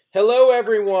Hello,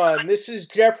 everyone. This is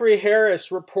Jeffrey Harris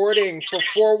reporting for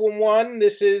 411.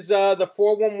 This is the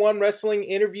 411 Wrestling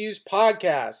Interviews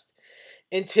podcast.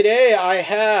 And today I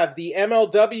have the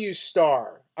MLW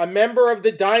star, a member of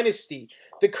the Dynasty,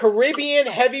 the Caribbean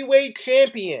Heavyweight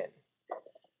Champion,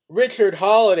 Richard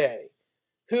Holiday,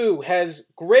 who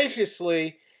has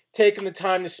graciously taken the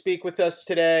time to speak with us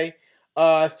today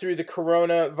through the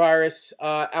coronavirus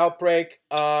outbreak.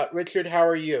 Richard, how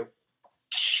are you?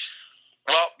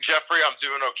 Well, Jeffrey, I'm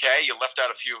doing okay. You left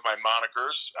out a few of my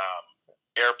monikers.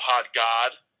 AirPod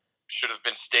God should have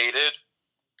been stated.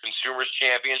 Consumers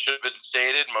Champion should have been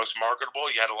stated. Most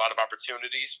marketable. You had a lot of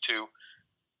opportunities to,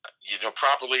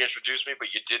 properly introduce me,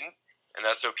 but you didn't, and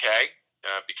that's okay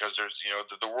because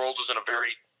the world is in a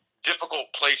very difficult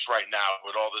place right now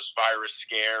with all this virus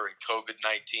scare and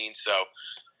COVID-19. So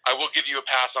I will give you a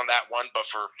pass on that one, but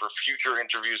for future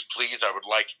interviews, please, I would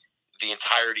like the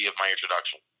entirety of my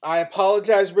introduction. I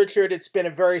apologize, Richard. It's been a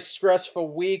very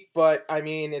stressful week, but I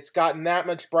mean, it's gotten that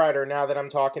much brighter now that I'm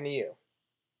talking to you.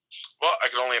 Well, I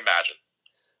can only imagine.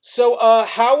 So,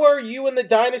 how are you and the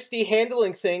Dynasty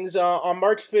handling things? On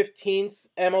March 15th,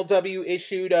 MLW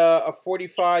issued a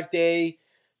 45-day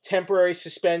temporary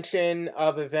suspension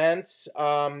of events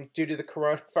due to the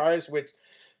coronavirus, which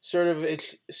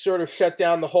sort of shut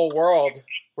down the whole world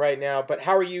right now. But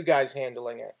how are you guys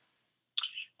handling it?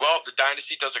 Well, the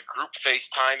Dynasty does a group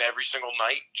FaceTime every single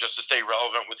night just to stay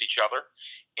relevant with each other.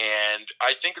 And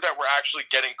I think that we're actually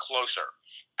getting closer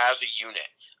as a unit,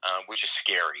 which is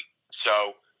scary.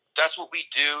 So that's what we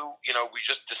do. We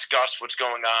just discuss what's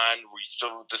going on. We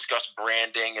still discuss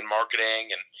branding and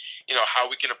marketing and, how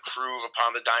we can improve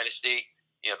upon the Dynasty,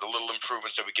 the little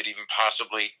improvements that we could even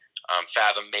possibly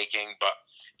fathom making. But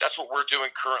that's what we're doing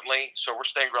currently. So we're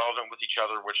staying relevant with each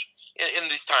other, which in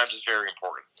these times is very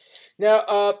important.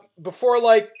 Now, before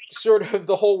sort of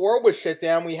the whole world was shut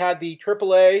down, we had the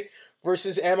AAA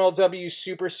versus MLW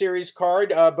Super Series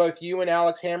card. Both you and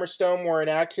Alex Hammerstone were in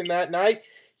action that night.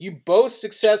 You both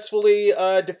successfully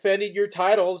defended your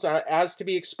titles, as to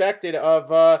be expected of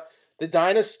the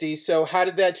Dynasty. So how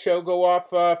did that show go off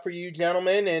for you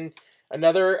gentlemen? And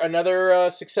another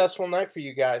successful night for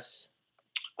you guys.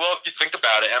 Well, if you think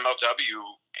about it, MLW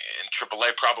and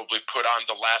AAA probably put on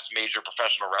the last major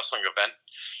professional wrestling event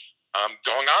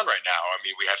going on right now. I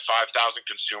mean, we had 5,000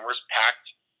 consumers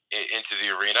packed into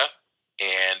the arena,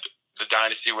 and the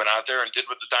Dynasty went out there and did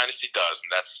what the Dynasty does,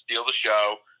 and that's steal the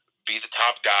show, be the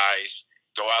top guys,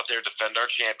 go out there, defend our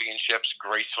championships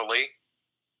gracefully,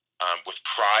 with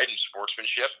pride and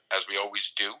sportsmanship, as we always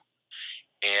do,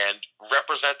 and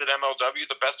represented MLW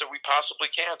the best that we possibly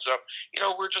can. So,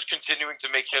 we're just continuing to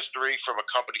make history from a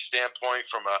company standpoint,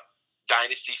 from a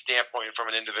Dynasty standpoint, and from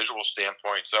an individual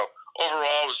standpoint. So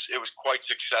overall, it was quite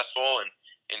successful,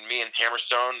 and me and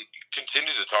Hammerstone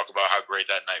continue to talk about how great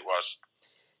that night was.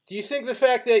 Do you think the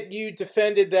fact that you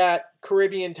defended that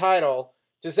Caribbean title,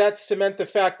 does that cement the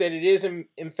fact that it is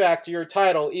in fact your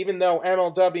title, even though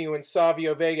MLW and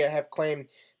Savio Vega have claimed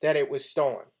that it was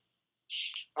stolen?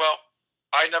 Well,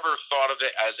 I never thought of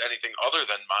it as anything other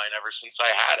than mine ever since I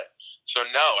had it. So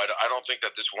no, I don't think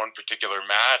that this one particular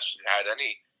match had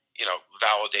any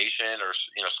validation or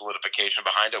solidification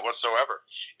behind it whatsoever.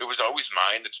 It was always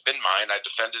mine. It's been mine. I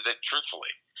defended it truthfully.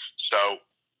 So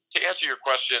to answer your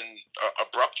question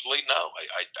abruptly, no,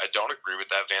 I don't agree with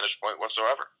that vantage point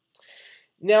whatsoever.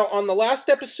 Now, on the last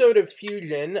episode of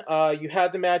Fusion, you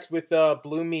had the match with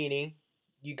Blue Meanie.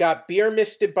 You got beer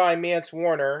misted by Mance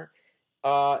Warner,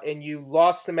 and you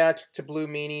lost the match to Blue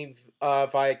Meanie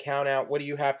via countout. What do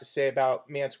you have to say about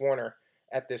Mance Warner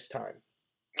at this time?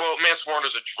 Well, Mance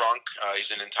Warner's a drunk. He's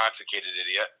an intoxicated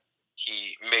idiot.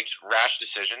 He makes rash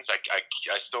decisions.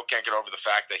 I still can't get over the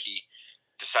fact that he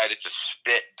decided to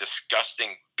spit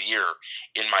disgusting beer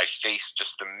in my face,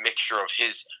 just the mixture of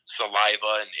his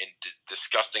saliva and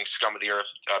disgusting scum of the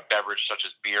earth beverage such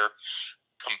as beer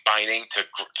combining to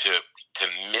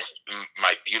miss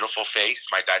my beautiful face,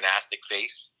 my dynastic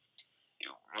face. It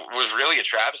was really a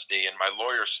travesty, and my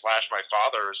lawyer / my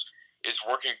father is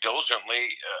working diligently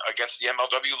against the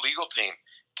MLW legal team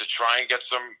to try and get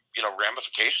some,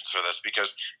 ramifications for this,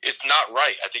 because it's not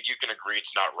right. I think you can agree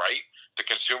it's not right. The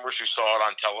consumers who saw it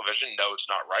on television know it's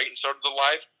not right, and so did the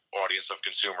live audience of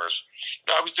consumers.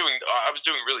 I was doing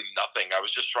really nothing. I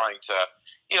was just trying to,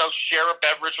 share a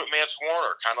beverage with Mance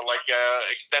Warner, kind of like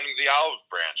extending the olive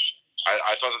branch.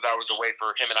 I thought that was a way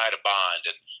for him and I to bond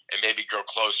and maybe grow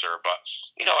closer. But,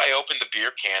 I opened the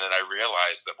beer can and I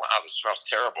realized that, wow, this smells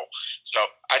terrible. So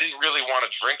I didn't really want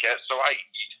to drink it. So I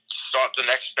thought the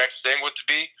next best thing would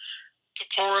be to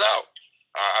pour it out.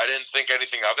 I didn't think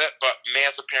anything of it, but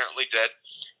Mance apparently did.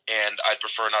 and I'd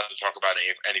prefer not to talk about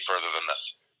it any further than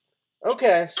this.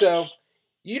 Okay, so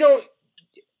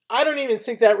I don't even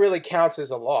think that really counts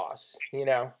as a loss,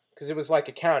 because it was like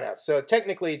a countout. So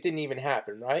technically it didn't even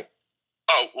happen, right?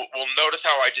 Oh, well, notice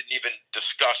how I didn't even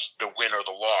discuss the win or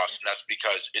the loss, and that's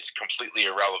because it's completely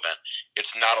irrelevant.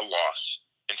 It's not a loss.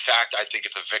 In fact, I think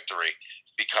it's a victory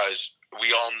because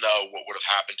we all know what would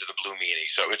have happened to the Blue Meanie.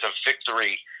 So it's a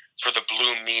victory for the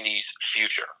Blue Meanie's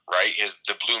future, right? Is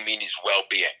the Blue Meanie's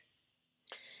well-being.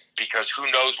 Because who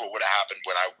knows what would have happened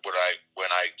when I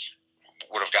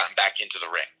would have gotten back into the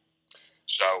ring.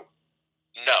 So,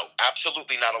 no,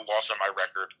 absolutely not a loss on my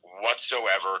record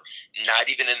whatsoever. Not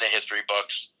even in the history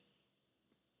books.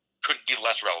 Couldn't be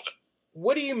less relevant.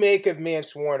 What do you make of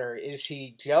Mance Warner? Is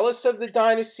he jealous of the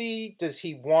dynasty? Does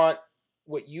he want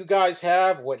what you guys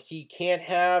have, what he can't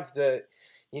have? The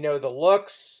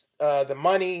looks, the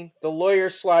money, the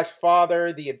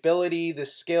lawyer/father, the ability, the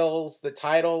skills, the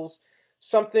titles.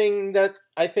 Something that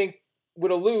I think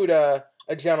would elude a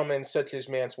gentleman such as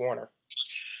Mance Warner.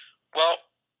 Well,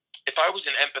 if I was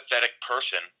an empathetic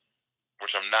person,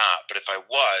 which I'm not, but if I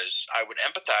was, I would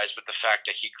empathize with the fact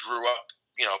that he grew up,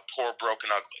 poor, broke,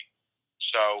 and ugly.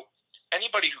 So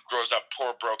anybody who grows up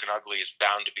poor, broke, and ugly is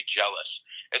bound to be jealous,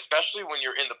 especially when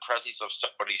you're in the presence of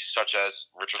somebody such as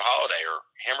Richard Holiday or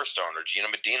Hammerstone or Gina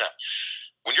Medina.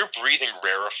 When you're breathing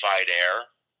rarefied air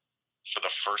for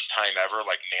the first time ever,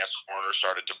 like Mance Warner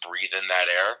started to breathe in that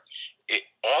air,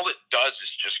 all it does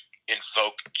is just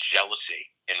invoke jealousy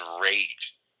and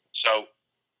rage. So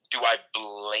do I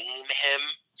blame him?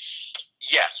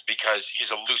 Yes, because he's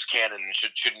a loose cannon and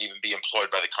shouldn't even be employed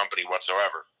by the company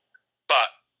whatsoever. But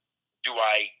do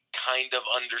I kind of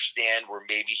understand where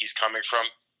maybe he's coming from?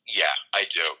 Yeah, I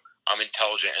do. I'm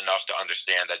intelligent enough to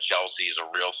understand that jealousy is a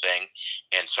real thing,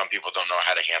 and some people don't know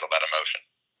how to handle that emotion.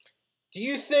 Do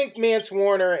you think Mance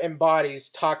Warner embodies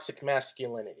toxic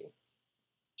masculinity?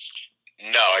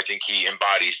 No, I think he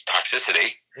embodies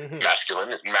toxicity. Mm-hmm.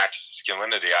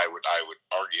 Masculinity, I would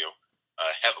argue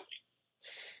heavily.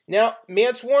 Now,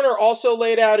 Mance Warner also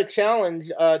laid out a challenge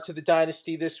to the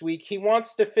Dynasty this week. He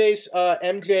wants to face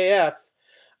MJF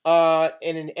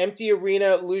in an empty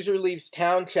arena loser leaves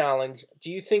town challenge. Do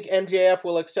you think MJF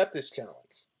will accept this challenge?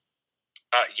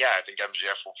 Yeah, I think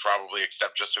MJF will probably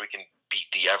accept just so he can beat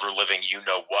the ever-living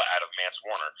you-know-what out of Mance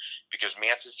Warner, because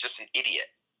Mance is just an idiot.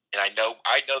 And I know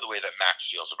the way that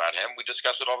Max feels about him. We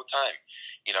discuss it all the time.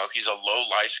 He's a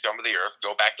low-life scum of the earth.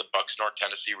 Go back to Bucksnort,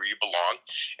 Tennessee, where you belong,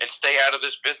 and stay out of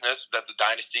this business that the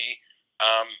Dynasty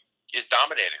is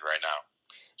dominating right now.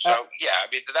 So yeah,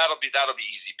 I mean that'll be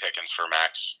easy pickings for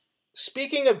Max.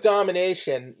 Speaking of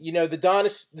domination,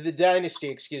 the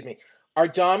Dynasty, are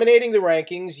dominating the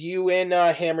rankings. You and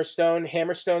Hammerstone.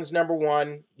 Hammerstone's number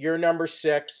 1. You're number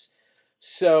 6.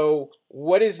 So,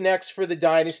 what is next for the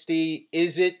Dynasty?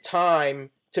 Is it time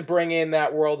to bring in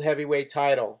that World Heavyweight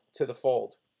title to the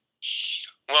fold?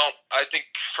 Well, I think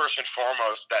first and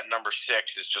foremost, that number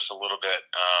 6 is just a little bit.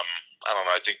 I don't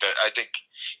know. I think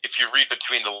if you read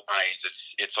between the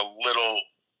lines, it's a little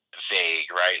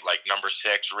vague, right? Like number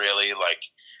 6, really. Like,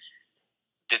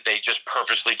 did they just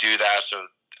purposely do that so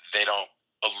they don't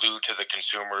allude to the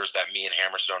consumers that me and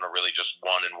Hammerstone are really just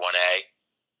 1 and 1A?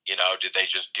 Did they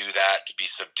just do that to be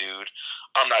subdued?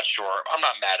 I'm not sure. I'm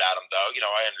not mad at them, though.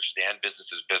 I understand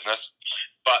business is business.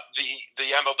 But the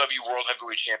MLW World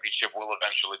Heavyweight Championship will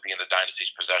eventually be in the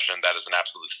Dynasty's possession. That is an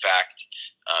absolute fact.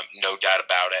 No doubt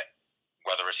about it.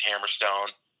 Whether it's Hammerstone,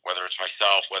 whether it's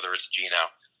myself, whether it's Gino,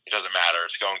 it doesn't matter.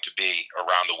 It's going to be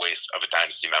around the waist of a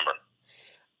Dynasty member.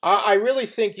 I really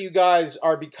think you guys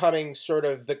are becoming sort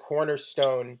of the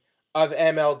cornerstone of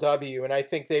MLW, and I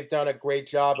think they've done a great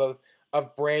job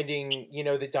of branding,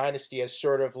 the Dynasty as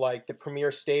sort of like the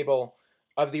premier stable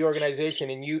of the organization,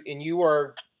 and you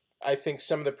are, I think,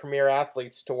 some of the premier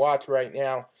athletes to watch right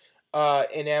now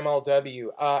in MLW.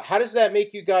 How does that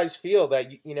make you guys feel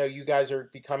that you guys are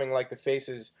becoming like the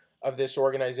faces of this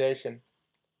organization?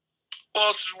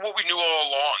 Well, it's what we knew all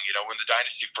along. When the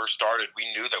Dynasty first started, we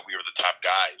knew that we were the top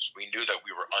guys. We knew that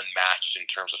we were unmatched in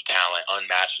terms of talent,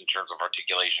 unmatched in terms of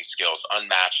articulation skills,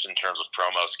 unmatched in terms of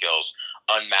promo skills,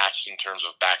 unmatched in terms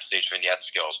of backstage vignette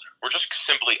skills. We're just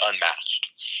simply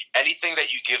unmatched. Anything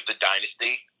that you give the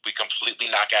Dynasty, we completely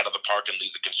knock out of the park and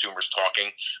leave the consumers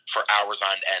talking for hours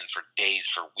on end, for days,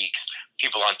 for weeks.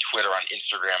 People on Twitter, on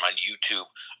Instagram, on YouTube,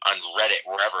 on Reddit,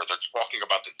 wherever, they're talking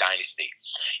about the Dynasty.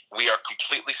 We are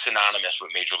completely synonymous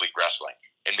with Major League Wrestling,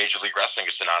 and Major League Wrestling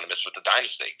is synonymous with the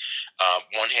Dynasty.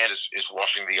 One hand is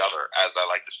washing the other, as I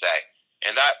like to say,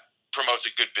 and that promotes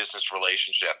a good business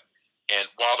relationship. And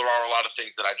while there are a lot of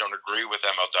things that I don't agree with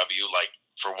MLW, like,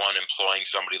 for one, employing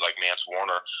somebody like Mance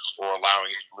Warner or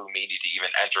allowing Blue Meanie to even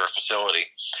enter a facility,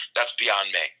 that's beyond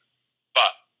me.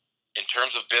 But in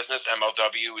terms of business,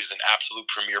 MLW is an absolute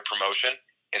premier promotion,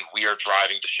 and we are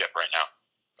driving the ship right now.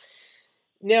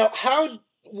 Now,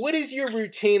 what is your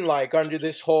routine like under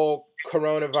this whole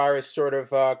coronavirus sort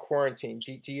of quarantine?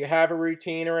 Do you have a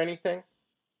routine or anything?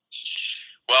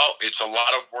 Well, it's a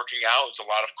lot of working out. It's a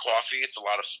lot of coffee. It's a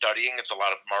lot of studying. It's a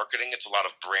lot of marketing. It's a lot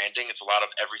of branding. It's a lot of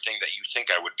everything that you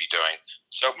think I would be doing.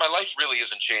 So my life really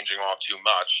isn't changing all too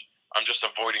much. I'm just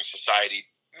avoiding society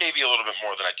maybe a little bit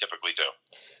more than I typically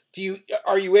do.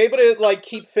 Are you able to like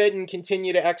keep fit and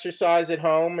continue to exercise at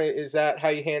home? Is that how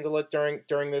you handle it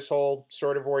during this whole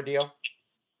sort of ordeal?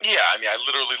 Yeah, I mean, I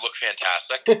literally look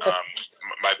fantastic.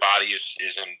 My body is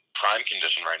in prime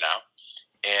condition right now.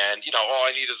 And, all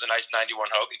I need is a nice 91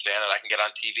 Hogan tan, and I can get on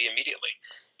TV immediately.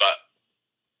 But,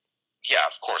 yeah,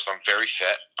 of course, I'm very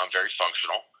fit. I'm very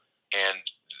functional. And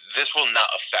this will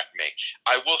not affect me.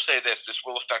 I will say this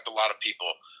will affect a lot of people.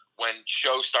 When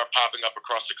shows start popping up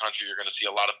across the country, you're going to see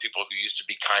a lot of people who used to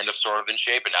be kind of sort of in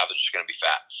shape, and now they're just going to be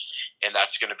fat. And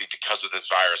that's going to be because of this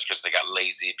virus, because they got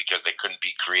lazy, because they couldn't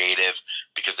be creative,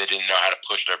 because they didn't know how to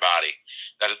push their body.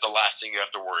 That is the last thing you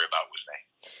have to worry about with me.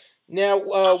 Now,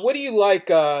 what do you like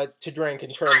to drink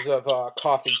in terms of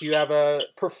coffee? Do you have a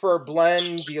preferred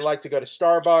blend? Do you like to go to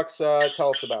Starbucks?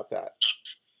 Tell us about that.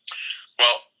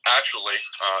 Well, actually,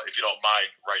 if you don't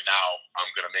mind, right now,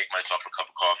 I'm going to make myself a cup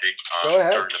of coffee. Go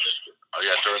ahead.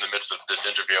 During the midst of this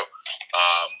interview.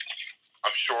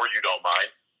 I'm sure you don't mind.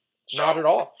 So, not at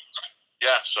all.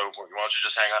 Yeah, so why don't you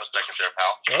just hang on a second there,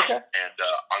 pal? Okay. And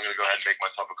I'm going to go ahead and make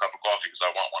myself a cup of coffee because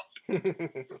I want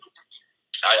one.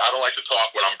 I don't like to talk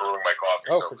when I'm brewing my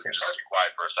coffee, so we can just be quiet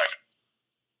for a second.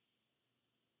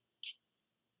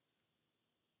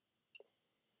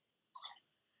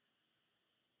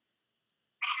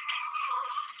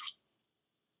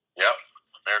 Yep,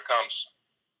 there it comes.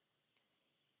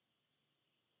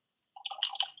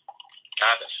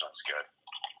 God, that smells good.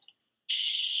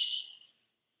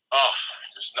 Oh,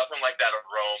 there's nothing like that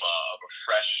aroma of a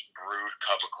fresh brewed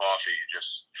cup of coffee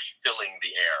just filling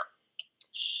the air.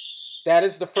 That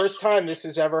is the first time this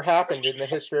has ever happened in the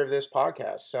history of this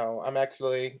podcast, so I'm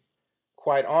actually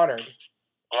quite honored.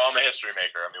 Well, I'm a history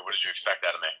maker. I mean, what did you expect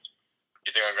out of me? You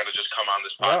think I'm going to just come on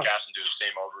this podcast and do the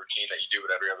same old routine that you do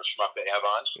with every other schmuck that you have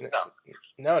on?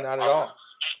 No, not at all.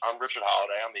 I'm Richard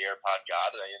Holiday. I'm the AirPod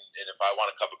God, and if I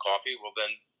want a cup of coffee, well then,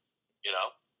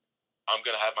 I'm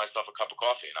going to have myself a cup of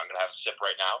coffee, and I'm going to have a sip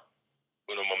right now.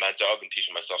 Uno momento. I've been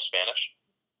teaching myself Spanish.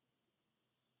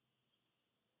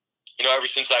 Ever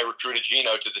since I recruited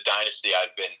Gino to the Dynasty,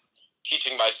 I've been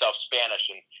teaching myself Spanish,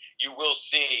 and you will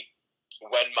see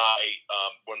when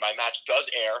my match does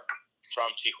air from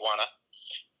Tijuana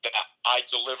that I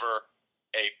deliver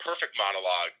a perfect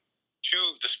monologue to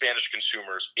the Spanish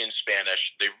consumers in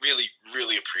Spanish. They really,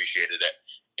 really appreciated it,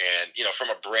 and from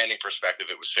a branding perspective,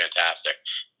 it was fantastic.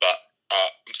 But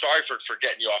I'm sorry for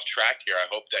getting you off track here. I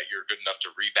hope that you're good enough to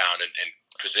rebound and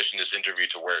position this interview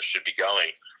to where it should be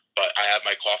going. But I have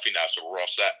my coffee now, so we're all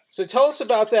set. So tell us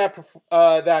about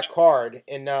that card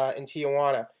in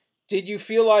Tijuana. Did you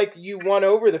feel like you won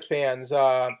over the fans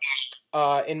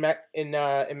in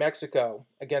Mexico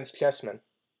against Chessman?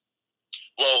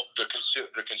 Well,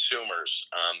 the consumers.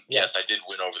 Yes, I did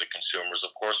win over the consumers.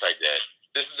 Of course, I did.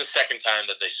 This is the second time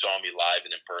that they saw me live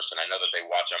and in person. I know that they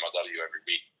watch MLW every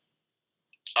week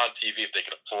on TV if they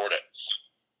can afford it,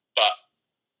 but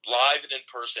live and in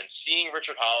person, seeing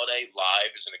Richard Holiday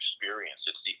live is an experience.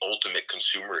 It's the ultimate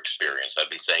consumer experience. I've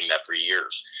been saying that for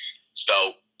years.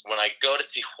 So when I go to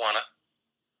Tijuana,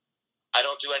 I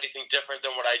don't do anything different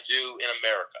than what I do in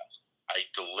America. I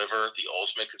deliver the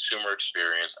ultimate consumer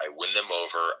experience. I win them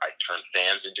over. I turn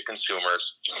fans into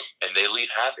consumers, and they leave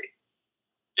happy.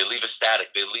 They leave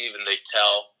ecstatic. They leave and they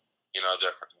tell,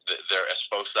 their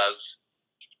esposas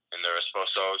and their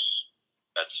esposos,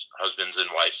 that's husbands and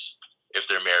wives, if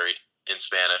they're married in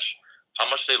Spanish, how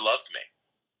much they loved me.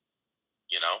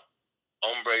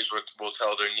 Hombres will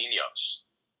tell their niños.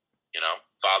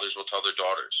 Fathers will tell their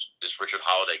daughters. This Richard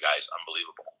Holiday guy is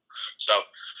unbelievable. So,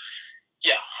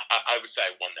 yeah, I would say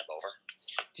I won them over.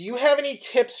 Do you have any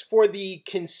tips for the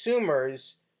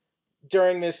consumers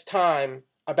during this time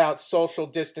about social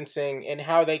distancing and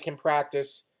how they can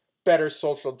practice better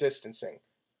social distancing,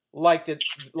 like the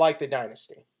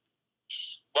Dynasty?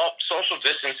 Well, social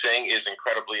distancing is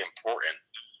incredibly important,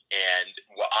 and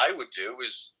what I would do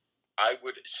is I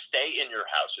would stay in your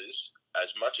houses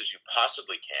as much as you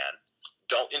possibly can.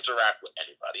 Don't interact with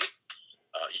anybody.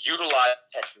 Utilize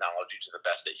technology to the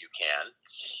best that you can.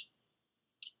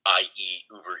 i.e.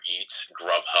 Uber Eats,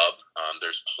 Grubhub.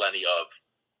 There's plenty of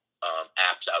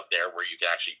apps out there where you can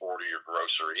actually order your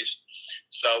groceries.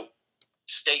 So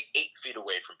stay 8 feet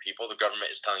away from people. The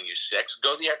government is telling you 6.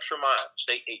 Go the extra mile.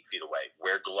 Stay 8 feet away.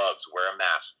 Wear gloves. Wear a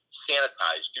mask.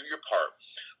 Sanitize. Do your part.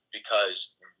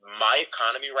 Because my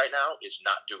economy right now is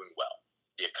not doing well.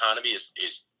 The economy is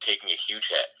taking a huge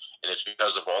hit. And it's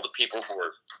because of all the people who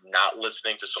are not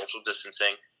listening to social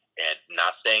distancing and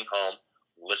not staying home.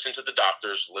 Listen to the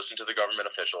doctors, listen to the government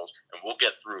officials, and we'll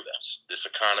get through this. This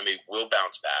economy will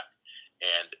bounce back,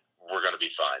 and we're going to be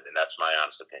fine. And that's my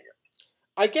honest opinion.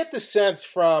 I get the sense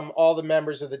from all the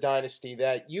members of the dynasty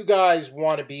that you guys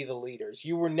want to be the leaders.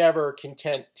 You were never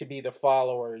content to be the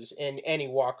followers in any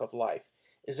walk of life.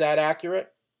 Is that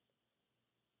accurate?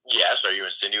 Yes. Are you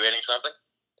insinuating something?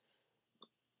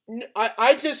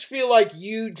 I just feel like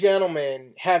you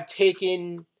gentlemen have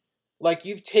taken, like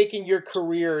you've taken your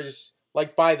careers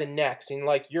like by the necks, and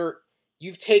like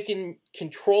you've taken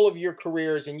control of your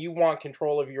careers and you want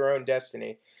control of your own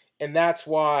destiny. And that's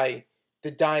why the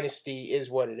dynasty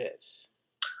is what it is.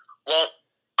 Well,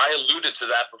 I alluded to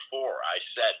that before. I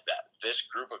said that this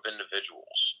group of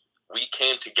individuals, we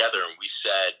came together and we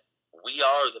said, we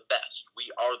are the best.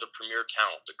 We are the premier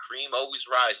talent. The cream always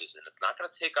rises, and it's not going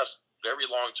to take us very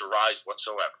long to rise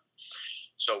whatsoever.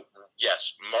 So,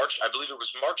 yes, I believe it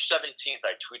was March 17th,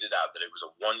 I tweeted out that it was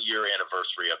a 1-year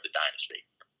anniversary of the dynasty.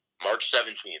 March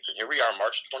 17th, and here we are,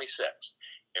 March 26th,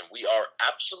 and we are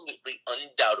absolutely,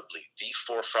 undoubtedly the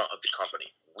forefront of the company.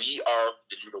 We are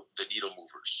the needle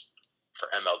movers for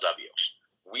MLW.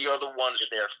 We are the ones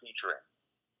that they are featuring.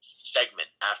 Segment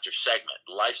after segment,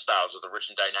 lifestyles of the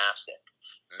rich and dynastic,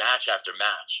 match after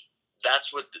match.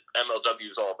 That's what MLW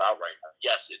is all about right now.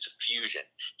 Yes, it's a fusion.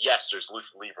 Yes, there's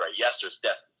Lucha Libre. Yes, there's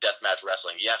deathmatch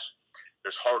wrestling. Yes,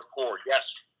 there's hardcore.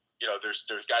 Yes,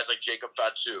 there's guys like Jacob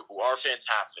Fatu who are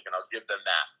fantastic, and I'll give them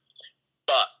that.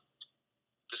 But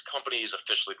this company is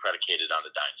officially predicated on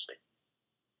the dynasty.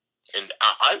 And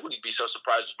I wouldn't be so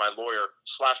surprised if my lawyer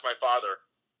 / my father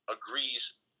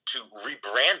agrees to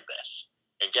rebrand this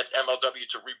and gets MLW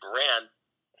to rebrand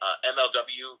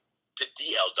MLW to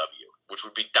DLW, which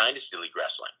would be Dynasty League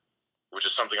Wrestling, which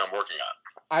is something I'm working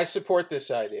on. I support this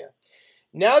idea.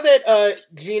 Now that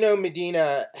Gino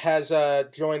Medina has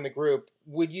joined the group,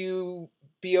 would you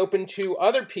be open to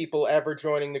other people ever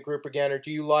joining the group again, or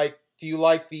do you like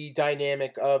the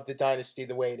dynamic of the dynasty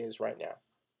the way it is right now?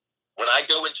 When I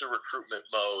go into recruitment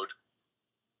mode,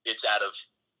 it's out of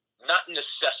not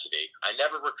necessity. I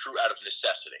never recruit out of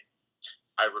necessity.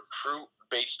 I recruit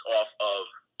based off of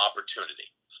opportunity.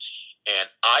 And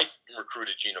I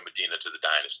recruited Gino Medina to the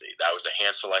dynasty. That was a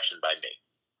hand selection by me.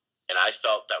 And I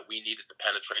felt that we needed to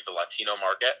penetrate the Latino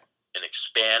market and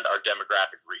expand our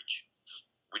demographic reach.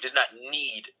 We did not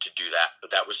need to do that,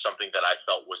 but that was something that I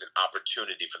felt was an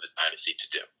opportunity for the dynasty to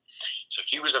do. So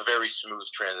he was a very smooth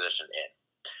transition in.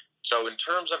 So in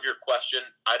terms of your question,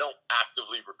 I don't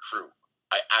actively recruit.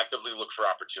 I actively look for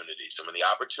opportunities. So when the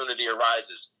opportunity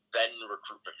arises, then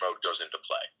recruitment mode goes into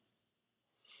play.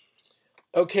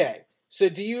 Okay, so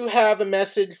do you have a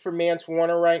message for Mance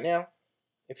Warner right now?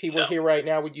 If he were here right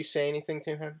now, would you say anything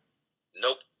to him?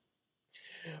 Nope.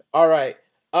 All right.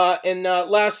 And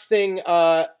last thing,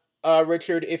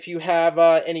 Richard, if you have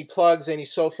any plugs, any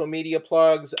social media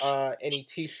plugs, any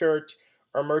T-shirt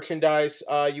or merchandise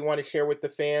you want to share with the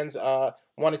fans,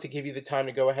 wanted to give you the time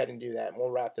to go ahead and do that, and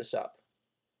we'll wrap this up.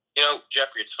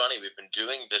 Jeffrey, it's funny. We've been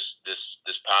doing this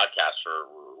podcast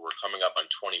we're coming up on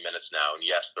 20 minutes now, and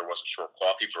yes, there was a short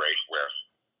coffee break where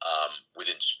we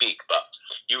didn't speak, but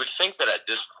you would think that at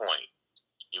this point,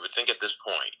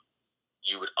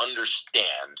 you would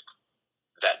understand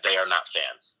that they are not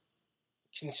fans.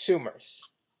 Consumers.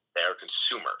 They are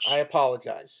consumers. I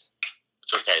apologize.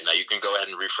 It's okay. Now you can go ahead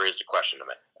and rephrase the question to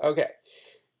me. Okay.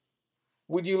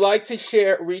 Would you like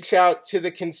to reach out to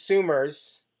the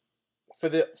consumers, for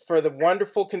the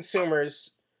wonderful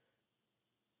consumers,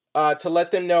 to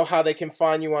let them know how they can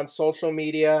find you on social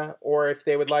media, or if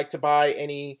they would like to buy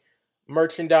any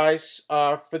merchandise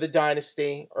for the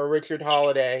Dynasty or Richard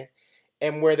Holiday,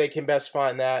 and where they can best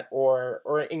find that, or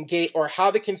engage, or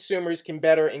how the consumers can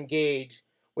better engage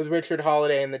with Richard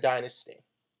Holiday and the Dynasty?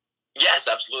 Yes,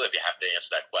 absolutely. I'd be happy to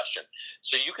answer that question.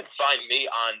 So you can find me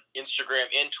on Instagram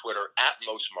and Twitter at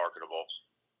Most Marketable.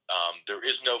 There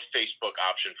is no Facebook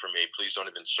option for me. Please don't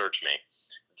even search me.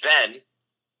 Then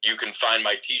you can find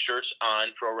my T-shirts on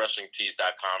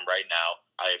ProWrestlingTees.com right now.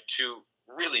 I have 2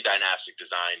 really dynastic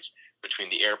designs between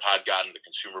the AirPod God and the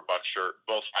Consumer Buck shirt,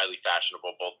 both highly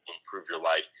fashionable, both will improve your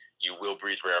life. You will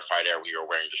breathe rarefied air when you're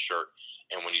wearing the shirt,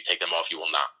 and when you take them off, you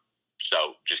will not.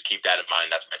 So just keep that in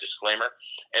mind. That's my disclaimer.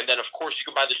 And then, of course, you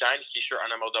can buy the Dynasty shirt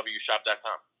on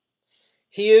MLWshop.com.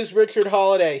 He is Richard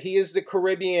Holiday. He is the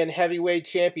Caribbean heavyweight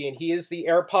champion. He is the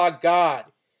AirPod God.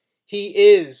 He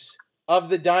is of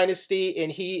the Dynasty,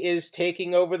 and he is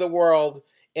taking over the world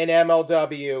in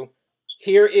MLW.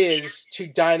 Here is to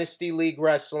Dynasty League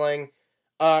Wrestling.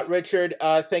 Richard,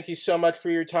 thank you so much for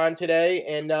your time today,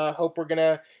 and hope we're going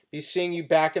to be seeing you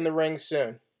back in the ring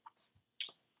soon.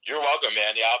 You're welcome,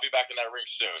 man. Yeah, I'll be back in that ring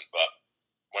soon, but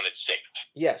when it's safe.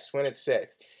 Yes, when it's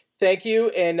safe. Thank you,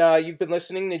 and you've been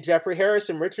listening to Jeffrey Harris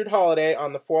and Richard Holiday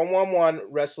on the 411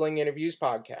 Wrestling Interviews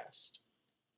podcast.